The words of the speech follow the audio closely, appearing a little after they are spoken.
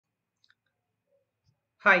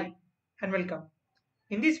Hi and welcome.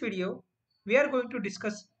 In this video, we are going to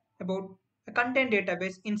discuss about a content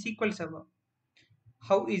database in SQL Server.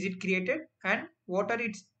 How is it created and what are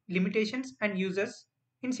its limitations and uses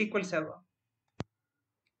in SQL Server.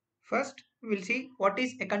 First, we'll see what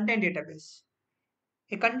is a content database.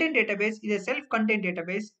 A content database is a self-contained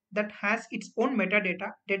database that has its own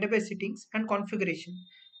metadata, database settings and configuration,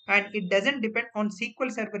 and it doesn't depend on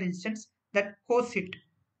SQL Server instance that hosts it.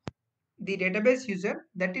 The database user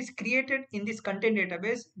that is created in this content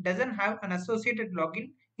database doesn't have an associated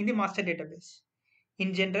login in the master database.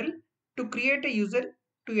 In general, to create a user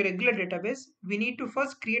to a regular database, we need to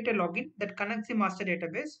first create a login that connects the master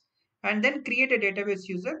database and then create a database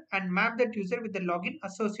user and map that user with the login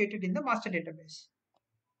associated in the master database.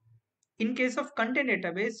 In case of content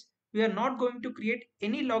database, we are not going to create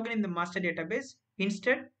any login in the master database.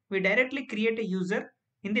 Instead, we directly create a user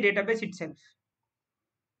in the database itself,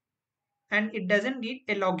 and it doesn't need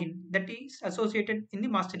a login that is associated in the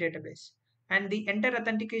master database, and the entire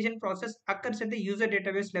authentication process occurs at the user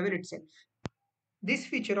database level itself. This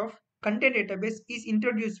feature of content database is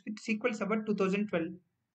introduced with SQL Server 2012.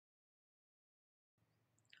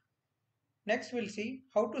 Next, we'll see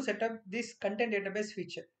how to set up this content database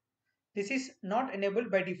feature. This is not enabled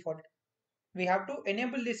by default. We have to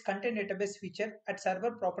enable this content database feature at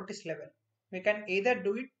server properties level. We can either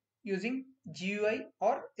do it using GUI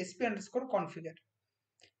or sp underscore configure.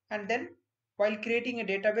 And then while creating a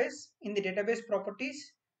database, in the database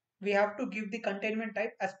properties, we have to give the containment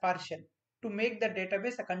type as partial to make the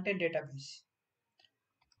database a content database.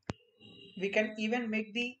 We can even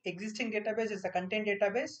make the existing database as a content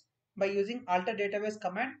database by using alter database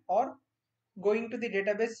command or going to the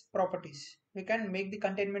database properties. We can make the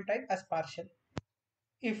containment type as partial.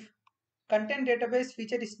 If content database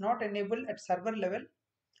feature is not enabled at server level,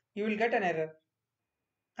 you will get an error.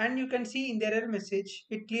 And you can see in the error message,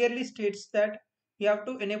 it clearly states that you have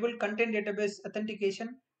to enable content database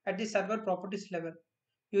authentication at the server properties level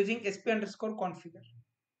using sp underscore configure.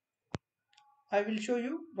 I will show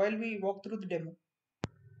you while we walk through the demo.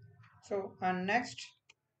 So, and next,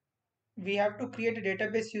 we have to create a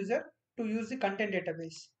database user to use the content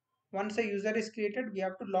database. Once a user is created, we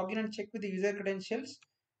have to log in and check with the user credentials.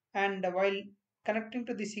 And while connecting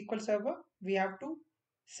to the SQL Server, we have to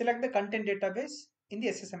select the content database in the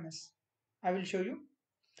SSMS. I will show you.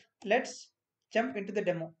 Let's jump into the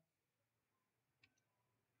demo.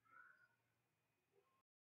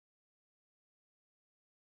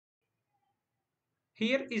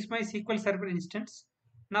 Here is my SQL Server instance.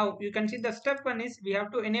 Now you can see the step one is we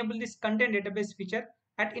have to enable this content database feature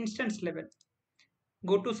at instance level.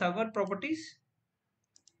 Go to server properties,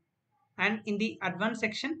 and in the advanced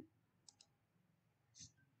section,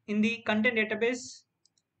 in the content database,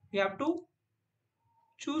 you have to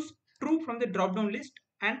choose true from the drop down list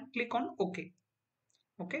and click on OK.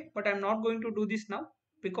 Okay, but I'm not going to do this now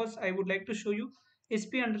because I would like to show you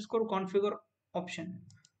sp underscore configure option.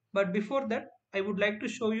 But before that, I would like to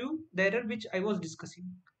show you the error which I was discussing.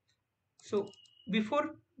 So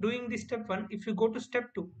before doing this step one, if you go to step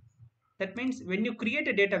two, that means when you create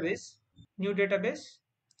a database, new database,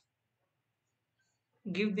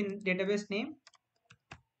 give the database name,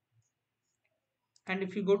 and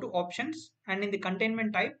if you go to options and in the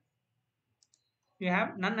containment type, you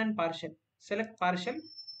have none and partial. Select partial,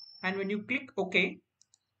 and when you click OK,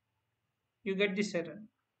 you get this error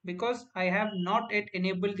because I have not yet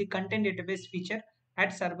enabled the content database feature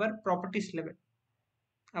at server properties level.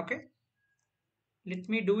 Okay, let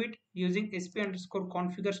me do it using sp underscore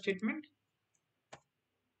configure statement.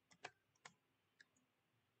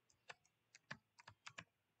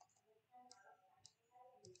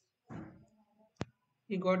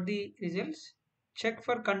 You got the results. Check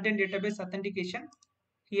for content database authentication.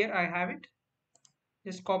 Here I have it.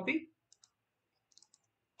 Just copy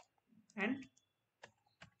and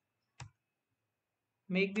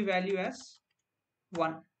make the value as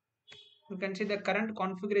 1. You can see the current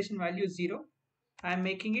configuration value is 0. I am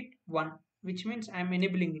making it 1, which means I am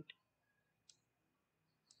enabling it.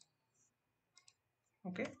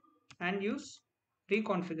 Okay, and use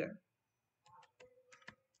reconfigure.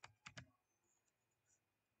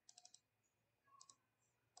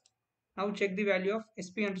 Now check the value of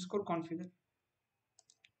sp underscore configure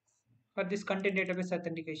for this content database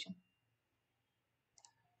authentication.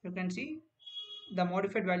 You can see the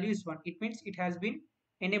modified value is 1. It means it has been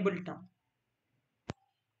enabled now.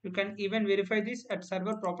 You can even verify this at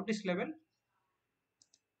server properties level.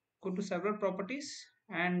 Go to server properties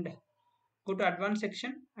and go to advanced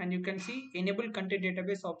section, and you can see enable content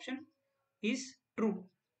database option is true,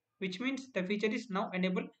 which means the feature is now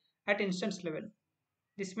enabled at instance level.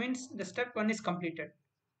 This means the step 1 is completed.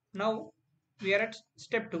 Now we are at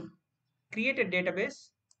step 2. Create a database,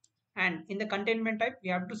 and in the containment type we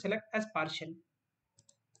have to select as partial.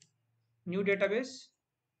 New database,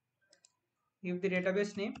 give the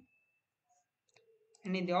database name,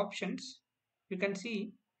 and in the options you can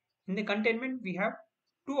see in the containment we have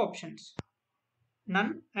two options,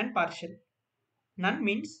 none and partial. None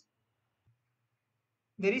means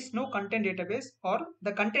there is no content database or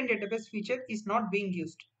the content database feature is not being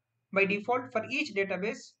used. By default for each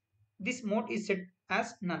database this mode is set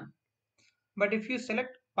as none. But if you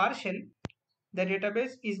select partial, the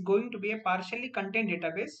database is going to be a partially contained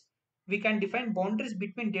database. We can define boundaries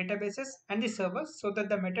between databases and the servers so that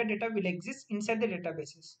the metadata will exist inside the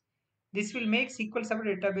databases. This will make SQL Server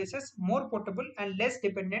databases more portable and less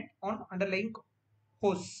dependent on underlying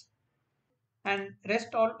hosts. And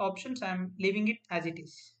rest all options I am leaving it as it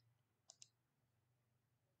is.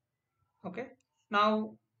 Okay.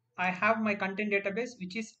 Now I have my content database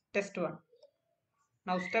which is test1.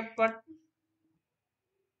 Now step 1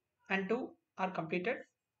 and 2 are completed.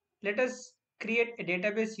 Let us create a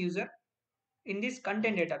database user in this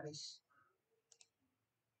content database.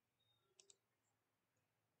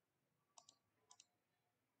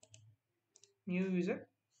 New user.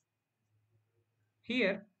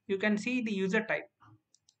 Here you can see the user type.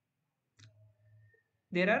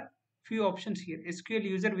 There are few options here. SQL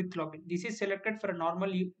user with login. This is selected for a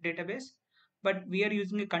normal database, but we are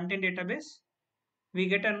using a content database. We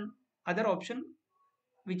get an other option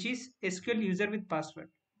which is SQL user with password.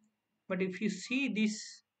 But if you see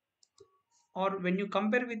this, or when you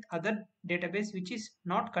compare with other database which is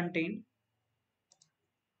not contained,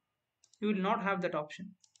 you will not have that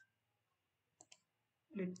option.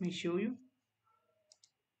 Let me show you.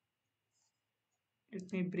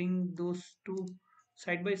 Let me bring those two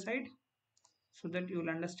side by side so that you will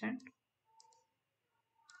understand.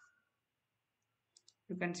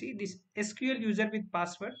 You can see this SQL user with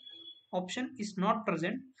password option is not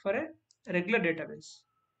present for a regular database.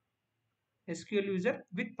 SQL user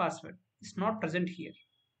with password is not present here.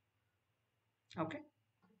 Okay.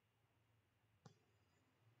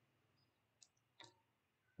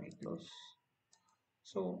 I close.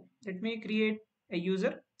 So let me create a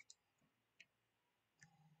user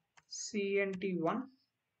cnt1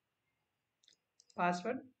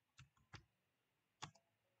 password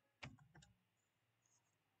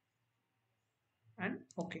and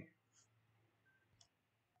okay.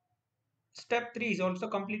 Step 3 is also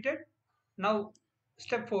completed. Now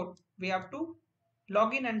step 4, we have to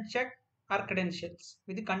log in and check our credentials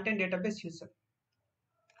with the content database user.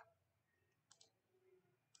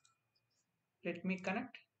 Let me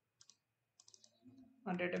connect.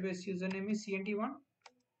 Our database username is cnt1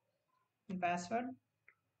 and password.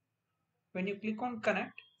 When you click on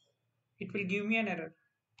connect, it will give me an error.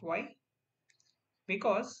 Why?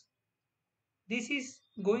 Because this is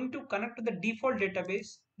going to connect to the default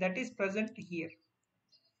database that is present here.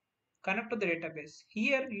 Connect to the database.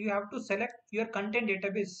 Here you have to select your content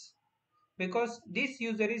database because this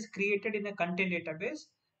user is created in a content database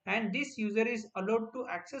and this user is allowed to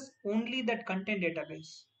access only that content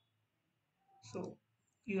database. So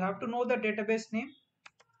you have to know the database name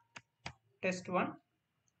test1.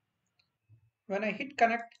 When I hit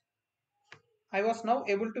connect, I was now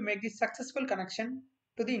able to make the successful connection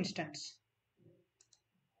to the instance.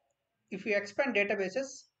 If you expand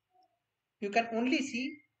databases, you can only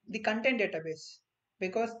see the content database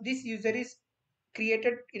because this user is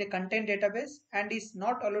created in a content database and is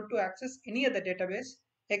not allowed to access any other database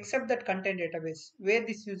except that content database where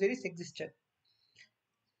this user is existed.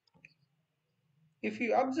 If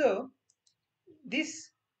you observe,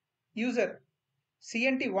 this user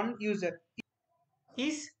cnt1 user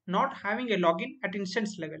is not having a login at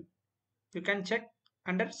instance level. You can check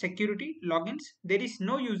under security logins. There is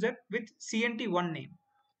no user with cnt1 name.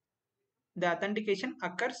 The authentication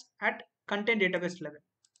occurs at content database level.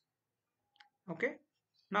 Okay.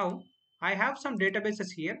 Now I have some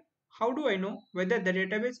databases here. How do I know whether the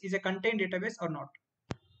database is a contained database or not?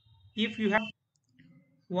 If you have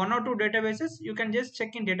one or two databases, you can just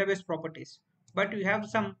check in database properties. But you have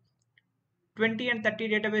some 20 and 30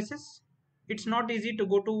 databases, it's not easy to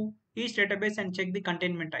go to each database and check the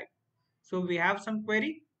containment type. So we have some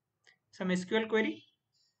query, some SQL query.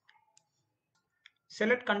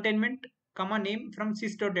 Select containment comma name from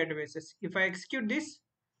sys.databases. If I execute this,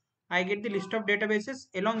 I get the list of databases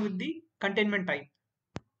along with the containment type.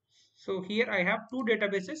 So here I have two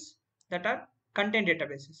databases that are content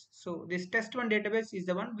databases. So this test1 database is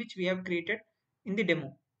the one which we have created in the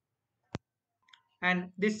demo.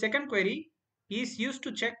 And this second query is used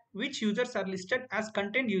to check which users are listed as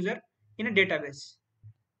content user in a database.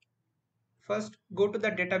 First, go to the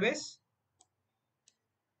database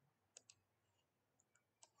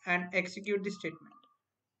and execute the statement.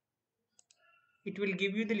 It will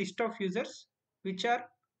give you the list of users which are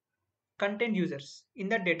content users in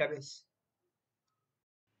the database.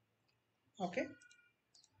 Okay.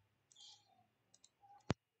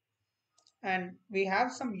 And we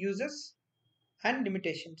have some users and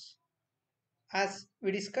limitations. As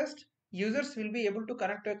we discussed, users will be able to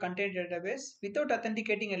connect to a content database without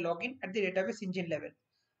authenticating a login at the database engine level,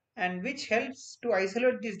 and which helps to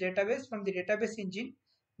isolate this database from the database engine,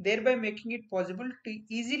 thereby making it possible to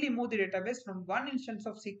easily move the database from one instance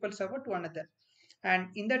of SQL Server to another. And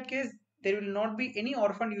in that case, there will not be any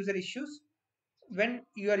orphan user issues when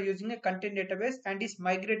you are using a content database and is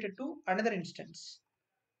migrated to another instance.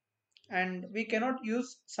 And we cannot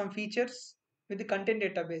use some features with the content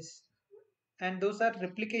database, and those are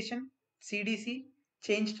replication, CDC,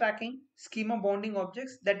 change tracking, schema bounding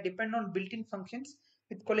objects that depend on built-in functions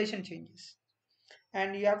with collation changes.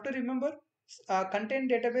 And you have to remember,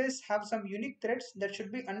 content database have some unique threats that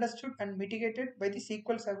should be understood and mitigated by the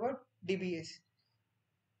SQL Server DBAs.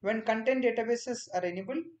 When content databases are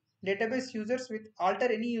enabled, database users with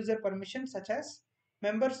alter any user permission such as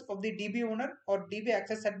members of the DB owner or DB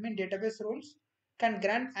access admin database roles can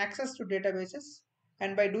grant access to databases,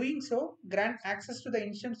 and by doing so grant access to the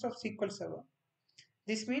instance of SQL Server.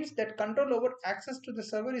 This means that control over access to the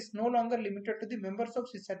server is no longer limited to the members of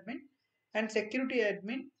sysadmin and security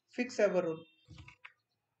admin fixed server role.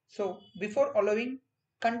 So before allowing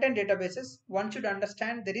content databases, one should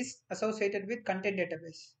understand the risk associated with content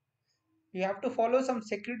database. You have to follow some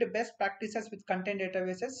security best practices with content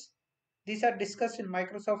databases. These are discussed in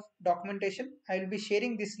Microsoft documentation. I will be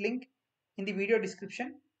sharing this link in the video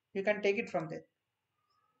description. You can take it from there.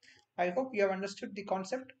 I hope you have understood the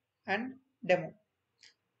concept and demo.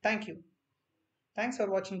 Thank you. Thanks for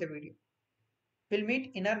watching the video. We'll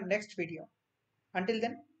meet in our next video. Until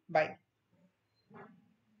then, bye.